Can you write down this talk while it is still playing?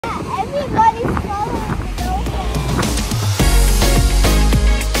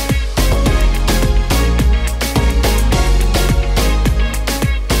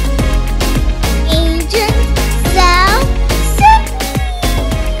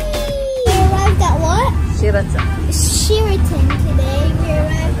Sheraton. Sheraton today. We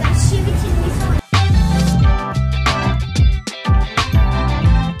arrived at Sheraton Resort.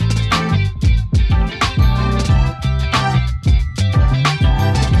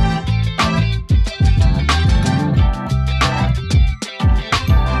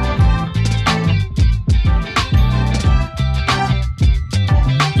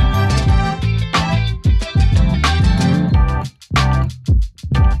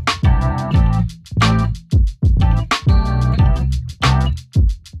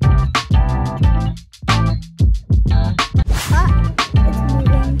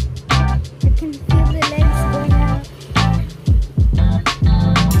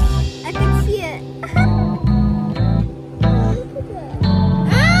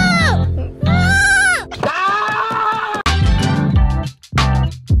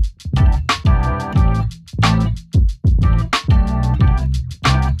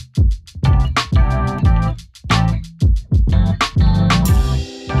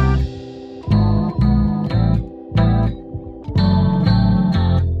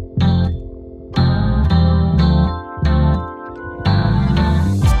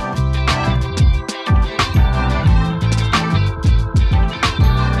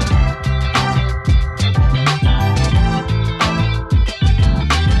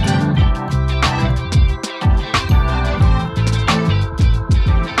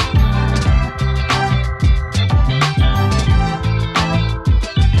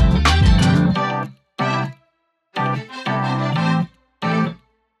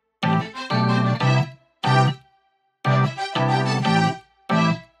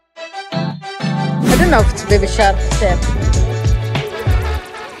 I don't know if it's baby shark shape.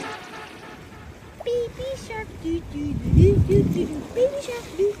 Baby shark doo doo doo doo doo doo. Baby shark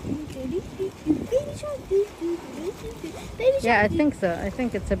doo doo doo doo doo. Baby shark doo doo doo doo doo. Baby shark. Yeah, I think so. I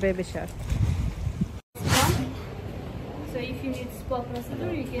think it's a baby shark. So if you need spa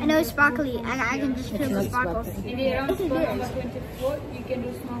procedure, you can. I know it's sparkly, and I can just feel the sparkles. In the around spa number 24, you can do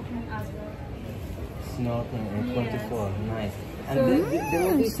snorkeling as well. Snorkeling in 24, nice. And So- there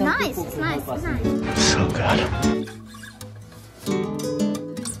will be It's some nice. people It's who nice. help It's us. nice. So good.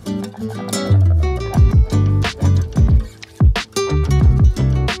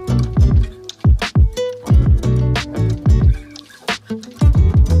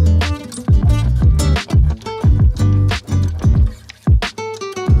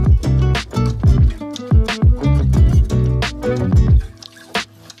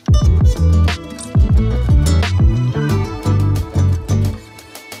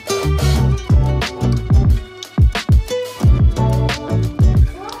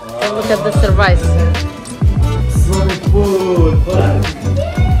 Look at the service. Swimming pool, fun.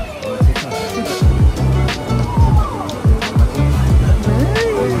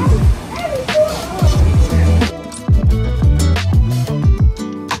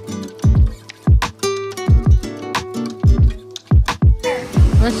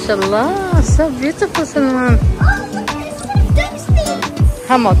 MashaAllah, so beautiful, Salman. Oh, look at this one. Duck things.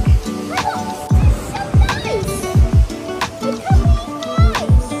 Hammock.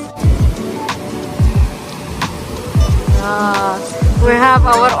 We have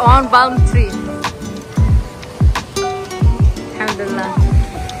our own palm tree. Alhamdulillah.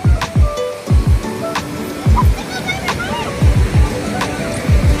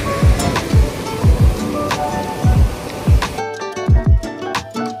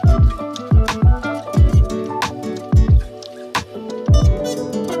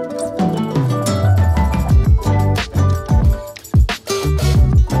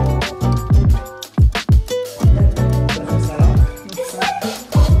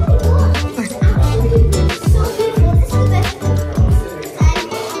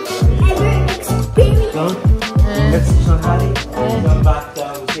 Let's Shanghai. Come back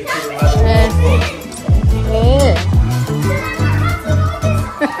down. We'll take you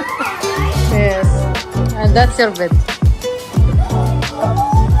Yes, and that's your bed.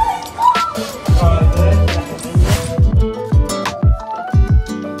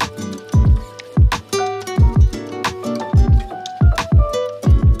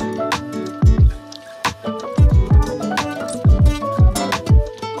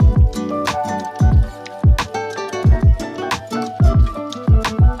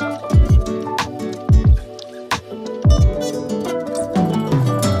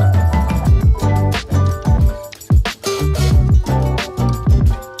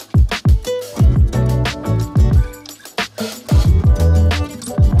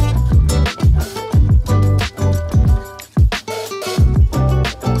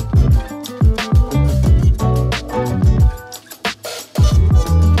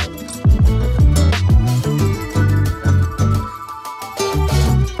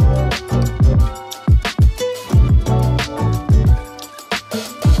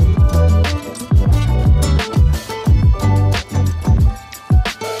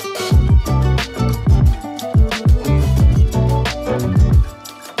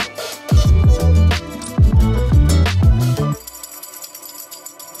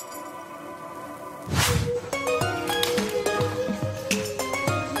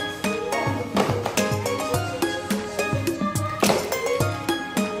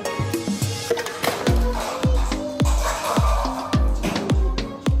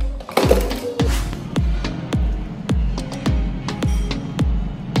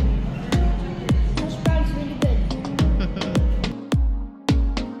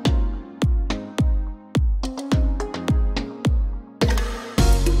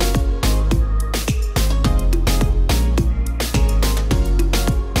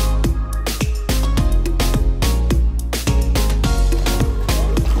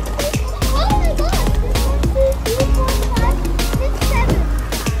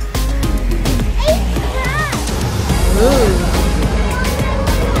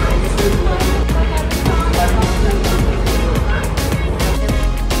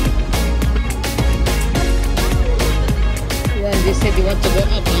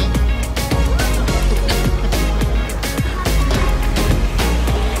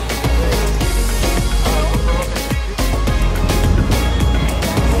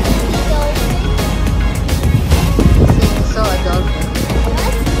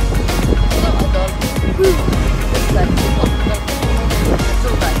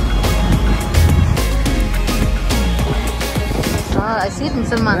 seat in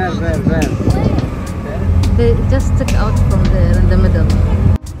Salman? Where? They just took out from there in the middle.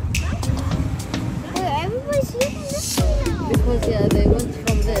 Wait, everybody's using this way now. Because yeah, they went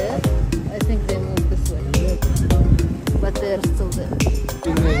from there. I think they moved this way. But they're still there.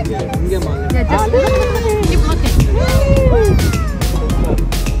 Yeah, just keep looking.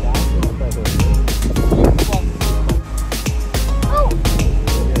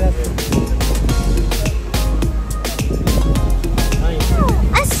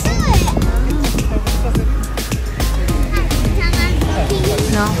 I saw it.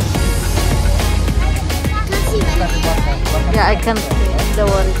 No. Yeah, I can see. Don't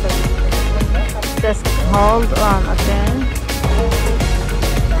worry. Just hold on, okay?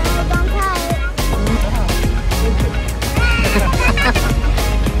 Don't cry.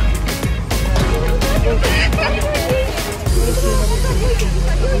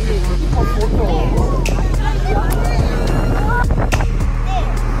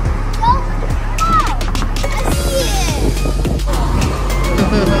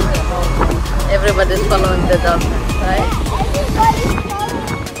 Everybody's following the dolphin, right?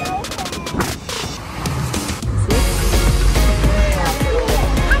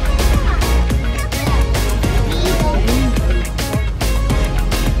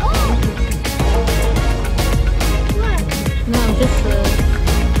 No, I'm just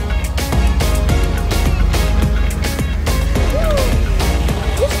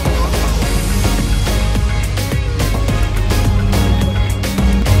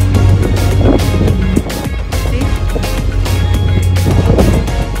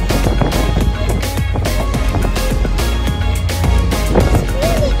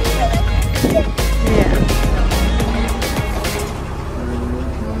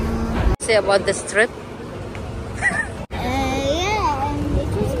say about this trip. Yeah, and it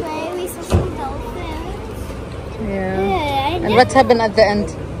was great. We saw some dolphins. Yeah. Yeah, And what happened at the end?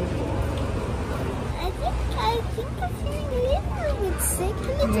 I think I'm feeling a little bit sick.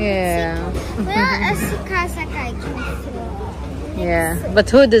 Yeah. Well, as fast as I can throw. Yeah. But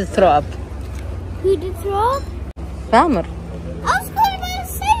who did throw up? Who did throw up? Palmer. I was going to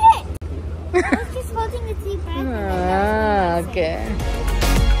say it. I was just holding the deep breath. Ah, okay.